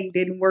daddy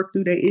didn't work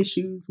through their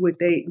issues with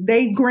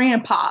they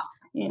grandpa.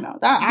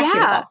 I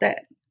care about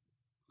that.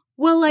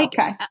 Well,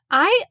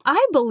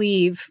 I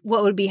believe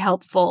what would be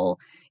helpful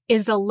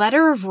is a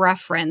letter of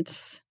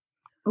reference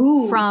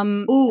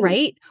from,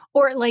 right?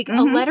 Or a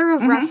letter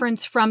of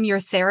reference from your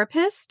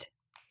therapist.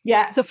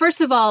 Yes. So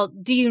first of all,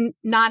 do you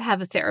not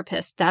have a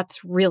therapist?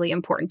 That's really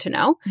important to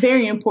know.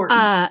 Very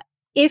important.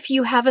 If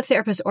you have a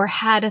therapist or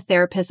had a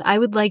therapist, I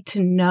would like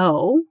to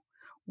know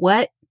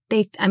what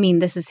this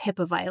is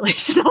HIPAA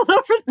violation all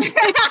over the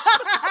place.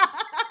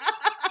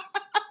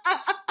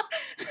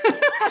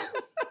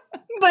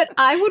 But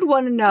I would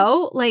want to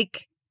know,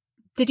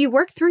 did you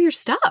work through your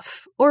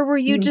stuff? Or were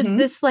you just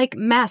this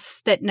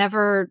mess that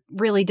never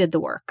really did the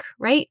work,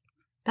 right?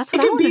 That's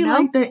what I want to know. It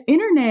could be like the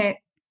internet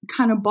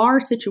kind of bar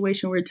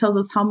situation where it tells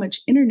us how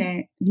much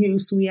internet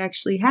use we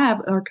actually have,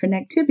 or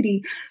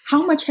connectivity.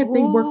 How much have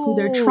they worked through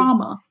their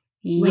trauma,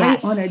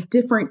 right, on a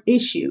different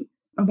issue?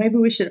 Or maybe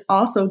we should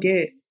also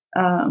get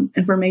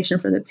information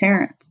for the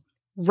parents.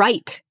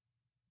 Right.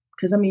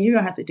 Because, you're going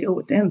to have to deal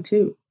with them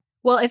too.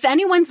 Well, if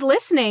anyone's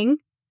listening,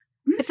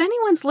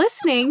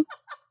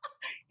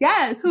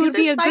 yes, who would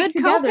be a good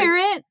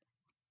co-parent?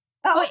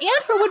 Amber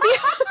would be.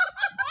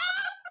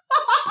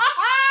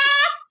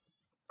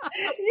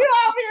 You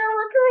out here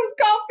recruit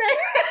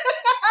co-parent.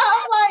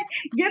 I'm like,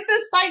 get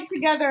this site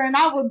together and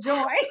I will join.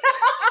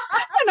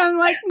 And I'm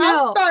like,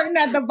 no. I'm starting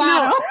at the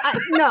bottom.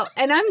 No,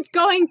 and I'm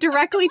going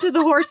directly to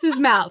the horse's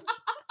mouth.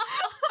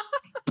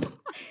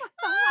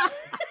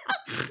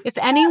 If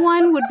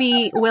anyone would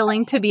be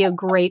willing to be a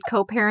great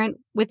co-parent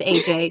with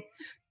AJ,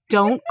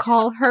 don't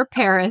call her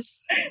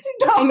Paris.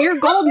 And you're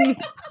golden.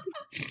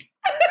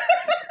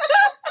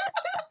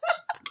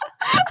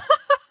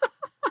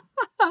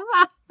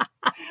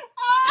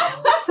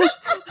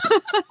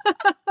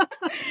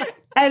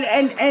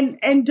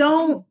 And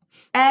don't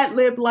ad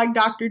lib like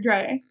Dr.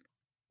 Dre.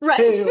 Right.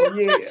 Hell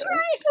yeah. That's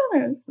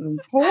right.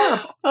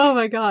 Horrible. Oh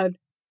my God.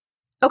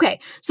 Okay.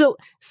 So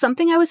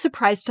something I was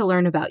surprised to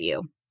learn about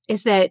you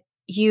is that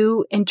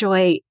you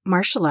enjoy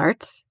martial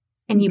arts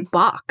and you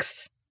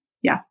box.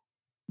 Yeah.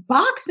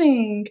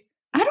 Boxing,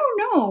 I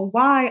don't know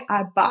why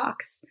I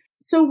box.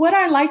 So what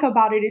I like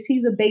about it is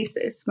he's a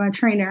bassist, my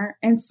trainer.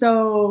 And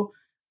so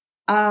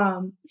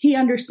he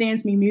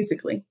understands me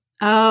musically.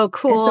 Oh,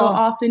 cool. And so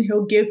often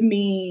he'll give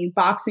me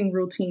boxing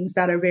routines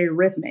that are very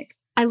rhythmic.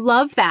 I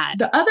love that.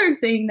 The other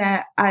thing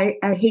that I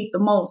hate the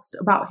most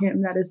about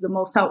him that is the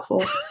most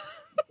helpful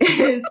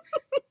is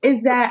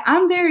that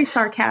I'm very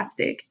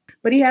sarcastic,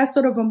 but he has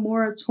sort of a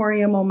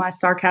moratorium on my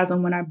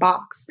sarcasm when I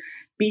box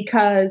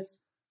because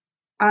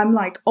I'm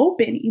like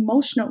open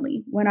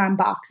emotionally when I'm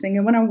boxing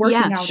and when I'm working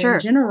out in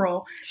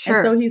general. Sure.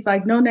 And so he's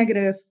like, no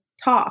negative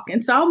talk.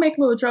 And so I'll make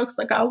little jokes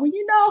like, oh,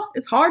 well,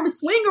 it's hard to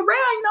swing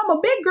around. I'm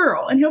a big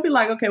girl. And he'll be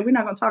like, okay, we're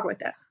not going to talk like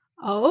that.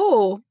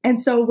 Oh. And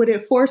so what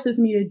it forces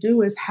me to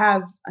do is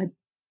have a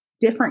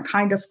different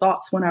kind of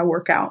thoughts when I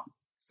work out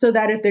so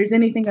that if there's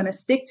anything going to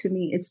stick to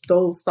me, it's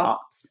those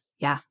thoughts.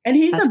 Yeah. And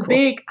he's a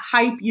big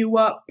hype you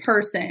up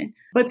person.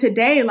 But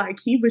today, like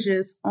he was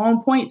just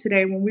on point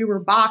today when we were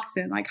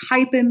boxing, like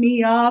hyping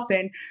me up.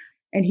 And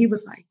he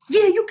was like,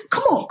 yeah, you can,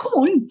 come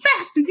on, you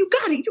bastard. You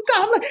got it.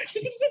 I'm like,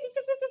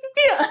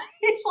 yeah.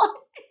 He's like,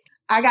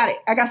 I got it.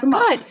 I got some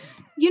God,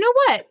 you know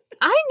what?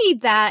 I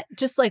need that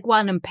just like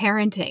when I'm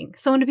parenting.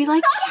 Someone to be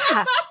like,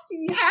 yeah.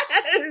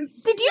 Yes.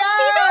 Did you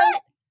see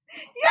that?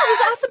 Yes. That was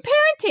awesome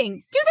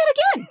parenting. Do that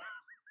again.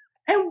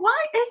 And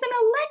why isn't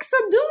Alexa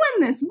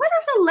doing this? What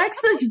is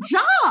Alexa's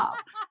job?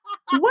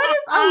 What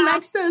is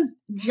Alexa's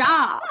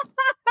job?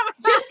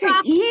 Just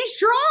to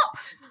eavesdrop?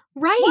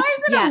 Right. Why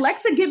isn't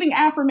Alexa giving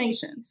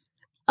affirmations?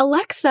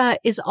 Alexa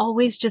is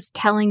always just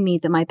telling me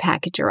that my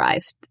package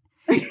arrived.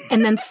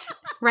 And then,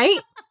 right?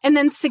 And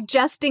then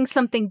suggesting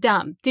something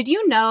dumb. Did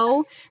you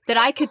know that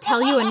I could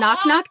tell you a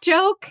knock-knock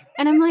joke?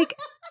 And I'm like,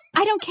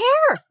 I don't care.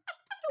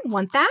 I don't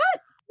want that.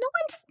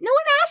 No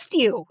one asked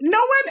you. No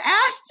one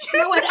asked you.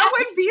 That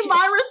would be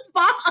my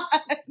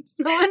response.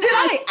 Did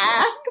I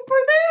ask for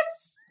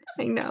this?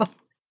 I know.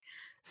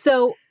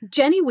 So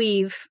Jenny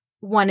Weave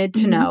wanted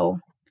to know,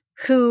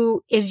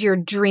 who is your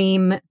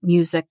dream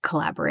music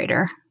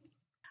collaborator?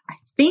 I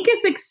think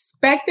it's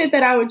expected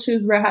that I would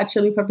choose Red Hot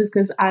Chili Peppers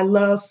because I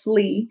love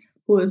Flea,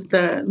 who is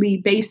the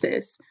lead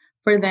bassist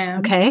for them.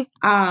 Okay.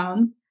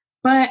 But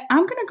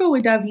I'm going to go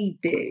with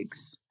Daveed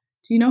Diggs.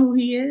 Do you know who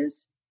he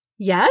is?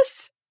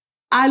 Yes.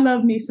 I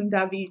love me some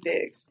Daveed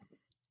Diggs.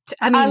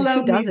 I mean, I love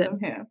who doesn't? me some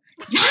him.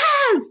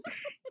 Yes,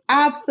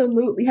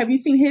 absolutely. Have you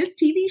seen his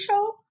TV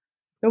show?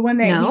 The one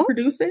that he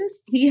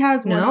produces? He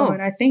has one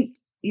on, I think,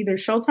 either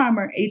Showtime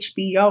or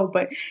HBO,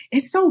 but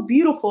it's so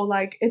beautiful.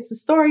 Like, it's a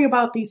story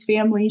about these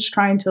families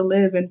trying to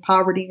live in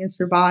poverty and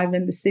survive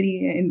in the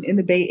city and in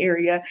the Bay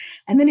Area.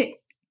 And then it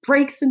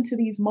breaks into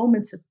these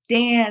moments of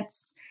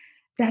dance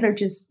that are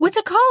just What's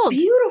it called?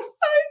 Beautiful.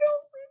 I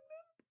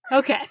don't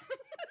remember. Okay.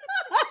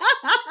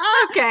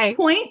 Okay.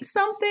 Point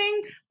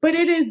something, but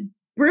it is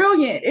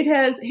brilliant. It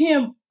has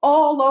him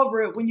all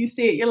over it when you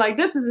see it. You're like,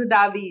 this is a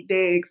Daveed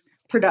Diggs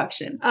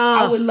production.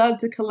 I would love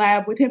to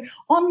collab with him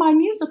on my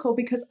musical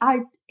because I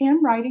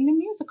am writing a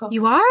musical.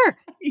 You are?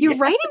 You're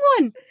writing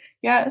one?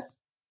 Yes.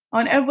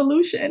 On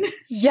Evolution.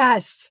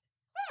 Yes.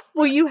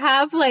 Will you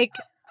have like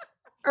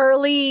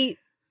early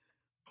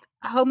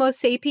Homo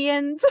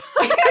sapiens?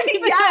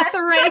 Yes.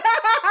 Right.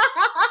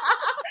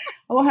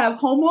 I will have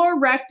Homo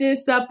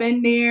erectus up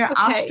in there,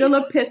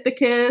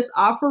 Australopithecus,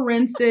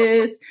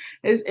 Afarensis.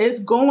 It's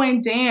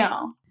going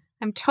down.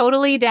 I'm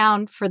totally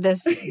down for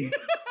this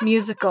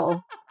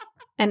musical,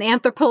 an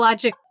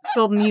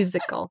anthropological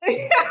musical.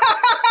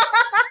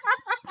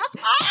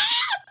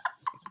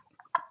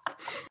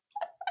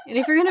 And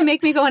if you're going to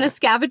make me go on a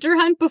scavenger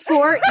hunt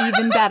before,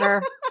 even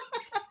better.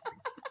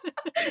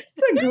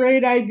 It's a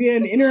great idea,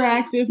 an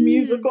interactive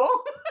musical.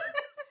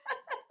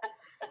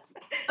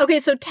 Okay,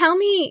 so tell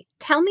me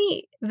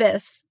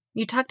this.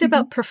 You talked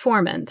about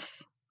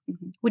performance.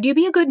 Would you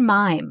be a good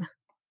mime?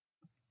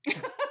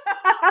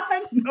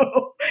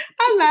 No,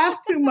 I laugh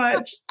too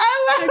much.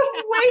 I laugh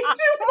way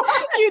too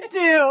much. You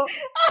do.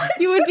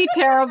 You would be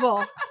terrible.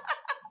 It'd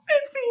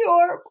be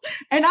horrible.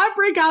 And I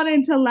break out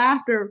into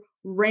laughter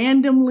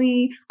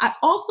randomly. I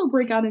also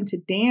break out into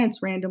dance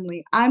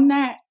randomly. I'm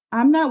that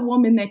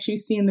woman that you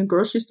see in the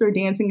grocery store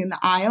dancing in the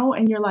aisle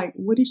and you're like,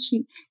 what is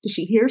she? Did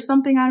she hear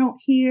something I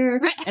don't hear?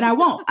 And I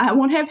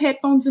won't have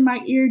headphones in my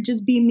ear.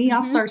 Just be me.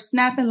 I'll start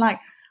snapping like,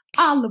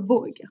 olive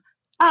oil.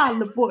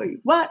 Olive oil.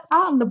 What?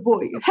 Olive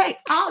oil. Hey,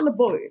 olive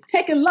oil.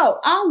 Take it low.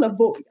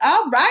 Olive oil.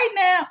 All right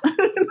now.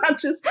 I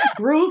just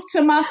groove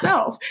to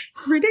myself.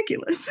 It's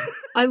ridiculous.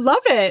 I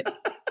love it.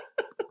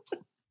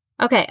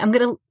 Okay, I'm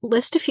going to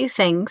list a few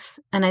things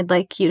and I'd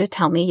like you to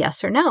tell me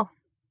yes or no.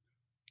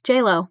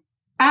 J-Lo.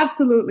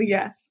 Absolutely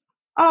yes.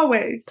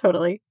 Always.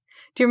 Totally.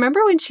 Do you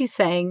remember when she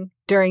sang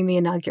during the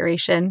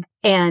inauguration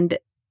and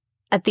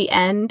at the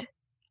end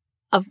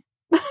of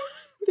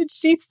that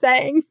she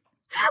sang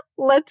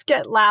Let's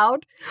Get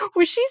Loud.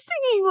 Was she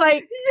singing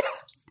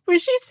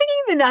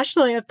the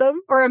national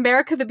anthem or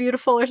America the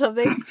Beautiful or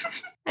something?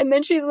 And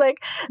then she's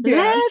like,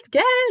 let's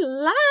get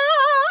loud.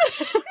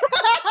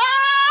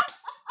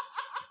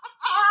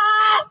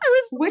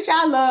 Which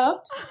I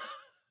loved.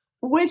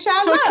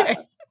 Okay.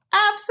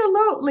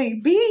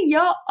 Absolutely. Be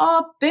your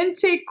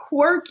authentic,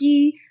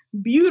 quirky,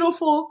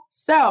 beautiful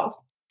self.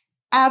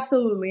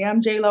 Absolutely.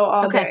 I'm J-Lo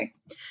all day.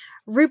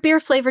 Root beer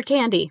flavored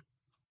candy.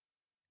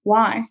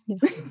 Why?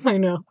 I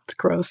know. It's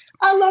gross.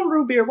 I love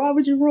root beer. Why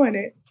would you ruin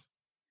it?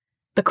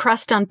 The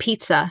crust on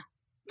pizza.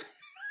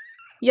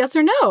 Yes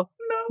or no?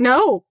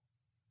 No.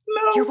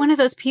 You're one of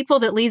those people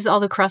that leaves all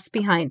the crust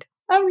behind.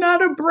 I'm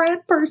not a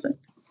bread person.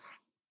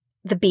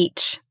 The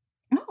beach.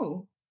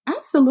 Oh,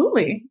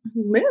 absolutely.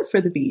 Live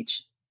for the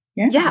beach.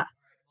 Yeah.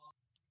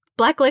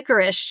 Black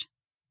licorice.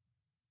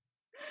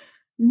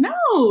 No,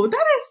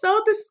 that is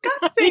so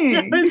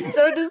disgusting. It's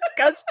so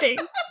disgusting.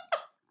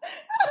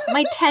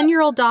 My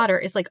 10-year-old daughter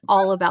is like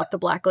all about the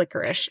black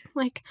licorice.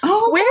 Like,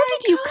 where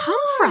did you come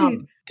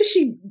from? Did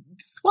she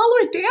swallow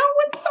it down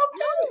with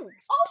something?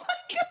 Oh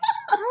my God.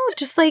 Oh,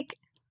 just like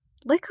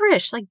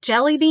licorice, like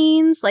jelly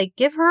beans. Like,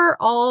 give her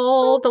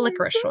all the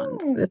licorice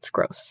ones. It's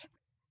gross.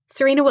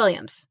 Serena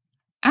Williams.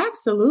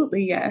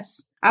 Absolutely,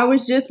 yes. I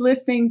was just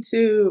listening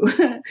to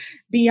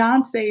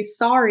Beyonce's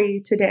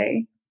Sorry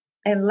today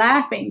and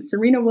laughing.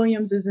 Serena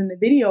Williams is in the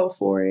video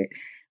for it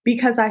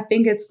because I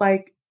think it's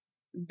like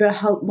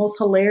the most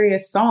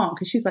hilarious song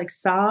because she's like,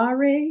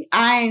 sorry,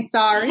 I ain't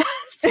sorry.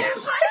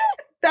 Yes.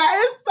 That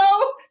is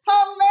so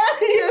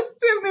hilarious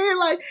to me.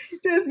 Like,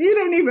 just, you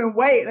don't even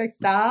wait. Like,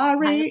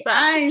 sorry,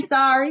 I ain't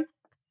sorry.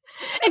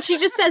 And she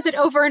just says it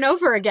over and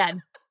over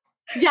again.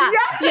 Yeah.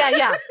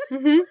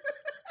 Mm-hmm.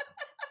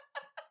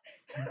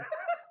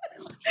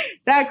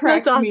 That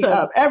cracks me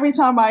up every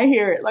time I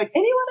hear it. Like,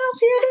 anyone else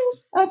hear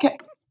this? Okay.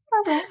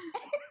 All right.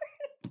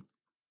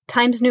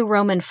 Times New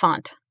Roman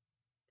font.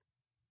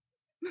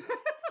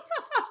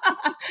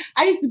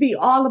 I used to be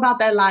all about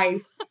that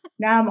life.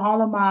 Now I'm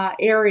all on my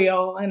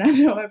Arial, and I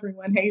know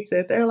everyone hates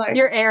it. They're like...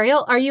 You're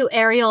Arial? Are you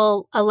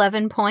Arial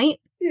 11 point?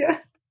 Yeah.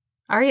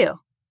 Are you?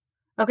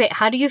 Okay,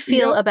 how do you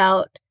feel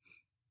about...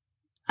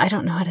 I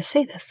don't know how to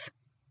say this.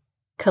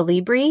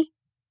 Calibri?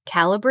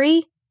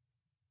 Calibri?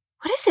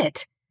 What is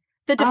it?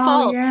 The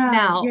default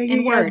now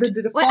in Word.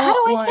 The default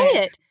how do I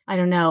say it? I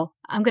don't know.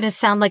 I'm going to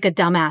sound like a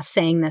dumbass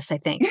saying this, I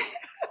think.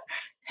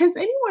 Has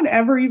anyone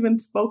ever even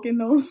spoken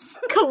those?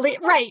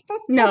 Right.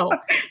 No.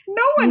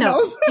 No one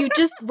knows. You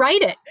just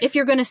write it if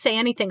you're going to say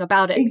anything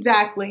about it.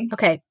 Exactly.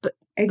 Okay. But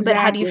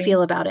how do you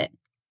feel about it?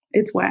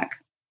 It's whack.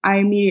 I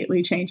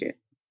immediately change it.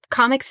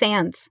 Comic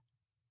Sans.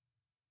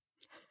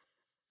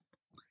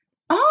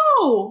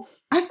 Oh,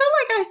 I feel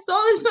like I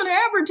saw this on an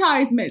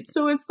advertisement.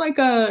 So it's like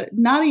a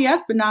not a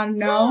yes, but not a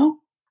no.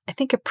 I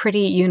think a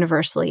pretty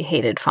universally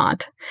hated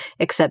font,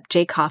 except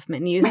Jake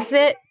Hoffman uses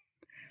it.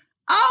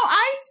 Oh,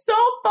 I so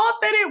thought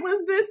that it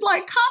was this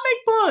like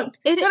comic book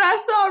that I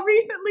saw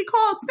recently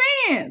called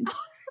Sans.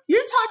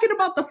 You're talking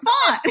about the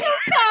font.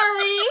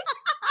 Sorry.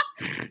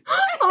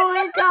 Oh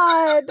my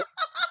God.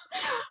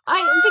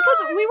 Because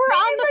we were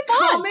on the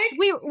fonts.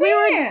 We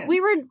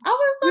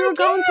were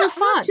going through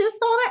fonts. I just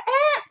saw the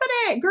ad for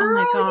that, girl. Oh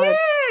my God.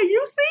 Yeah,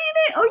 you seen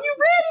it? Oh, you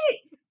read it?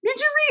 Did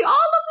you read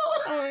all of them?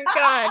 Oh my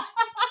God.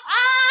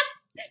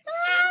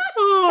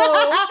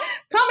 Oh.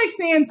 Comic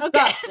Sans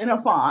sucks in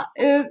a font.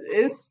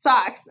 It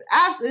sucks.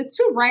 It's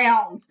too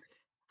round.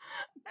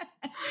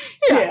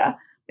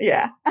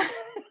 Yeah.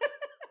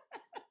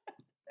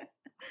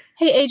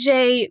 Hey,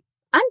 AJ,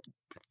 I'm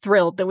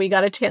thrilled that we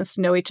got a chance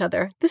to know each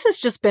other. This has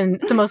just been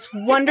the most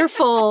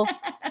wonderful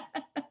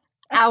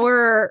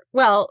hour.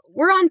 Well,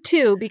 we're on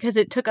 2 because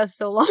it took us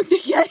so long to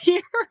get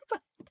here.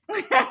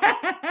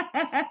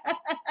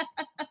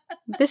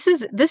 This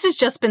has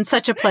just been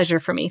such a pleasure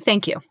for me.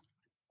 Thank you.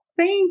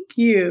 Thank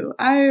you.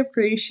 I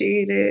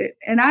appreciate it.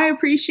 And I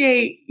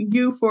appreciate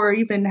you for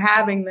even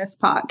having this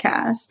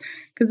podcast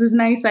because it's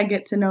nice I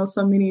get to know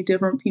so many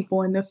different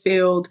people in the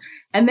field.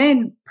 And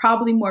then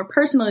probably more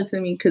personally to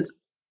me because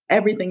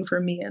everything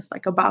for me is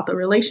like about the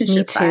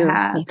relationships I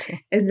have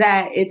is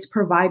that it's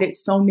provided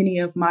so many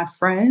of my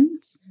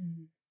friends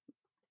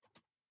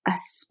a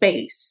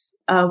space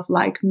of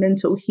like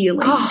mental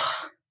healing.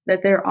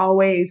 That they're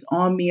always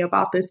on me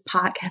about this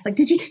podcast. Like,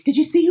 did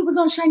you see who was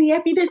on Shiny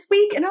Epi this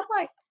week? And I'm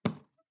like,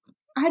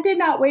 I did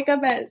not wake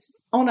up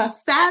on a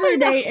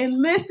Saturday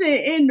and listen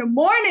in the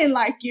morning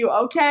like you,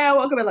 okay? I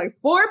woke up at like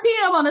 4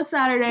 p.m. on a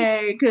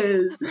Saturday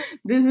because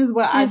this is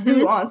what I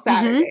do on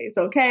Saturdays,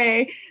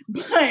 okay?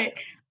 But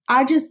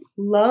I just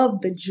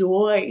love the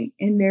joy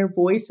in their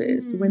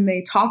voices when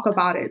they talk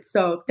about it.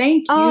 So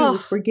thank you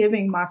for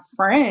giving my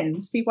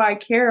friends, people I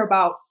care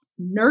about,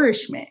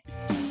 nourishment.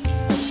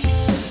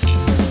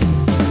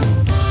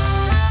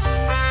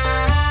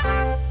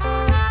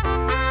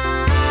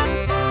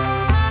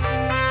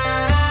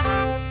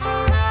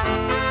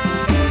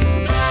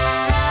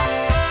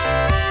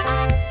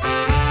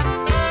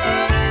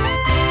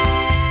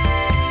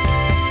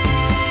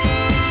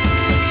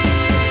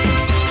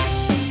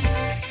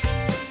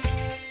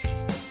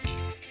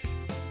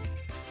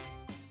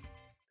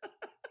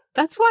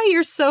 why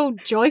you're so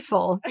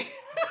joyful.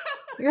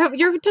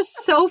 You're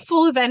just so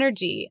full of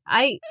energy.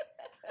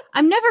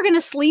 I'm never going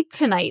to sleep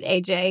tonight,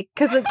 AJ,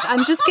 because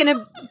I'm just going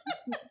to,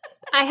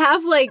 I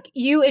have like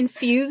you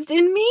infused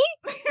in me.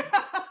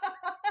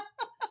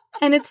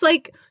 And it's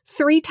like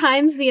 3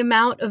 times the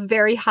amount of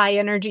very high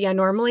energy I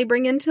normally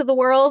bring into the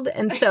world.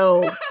 And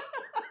so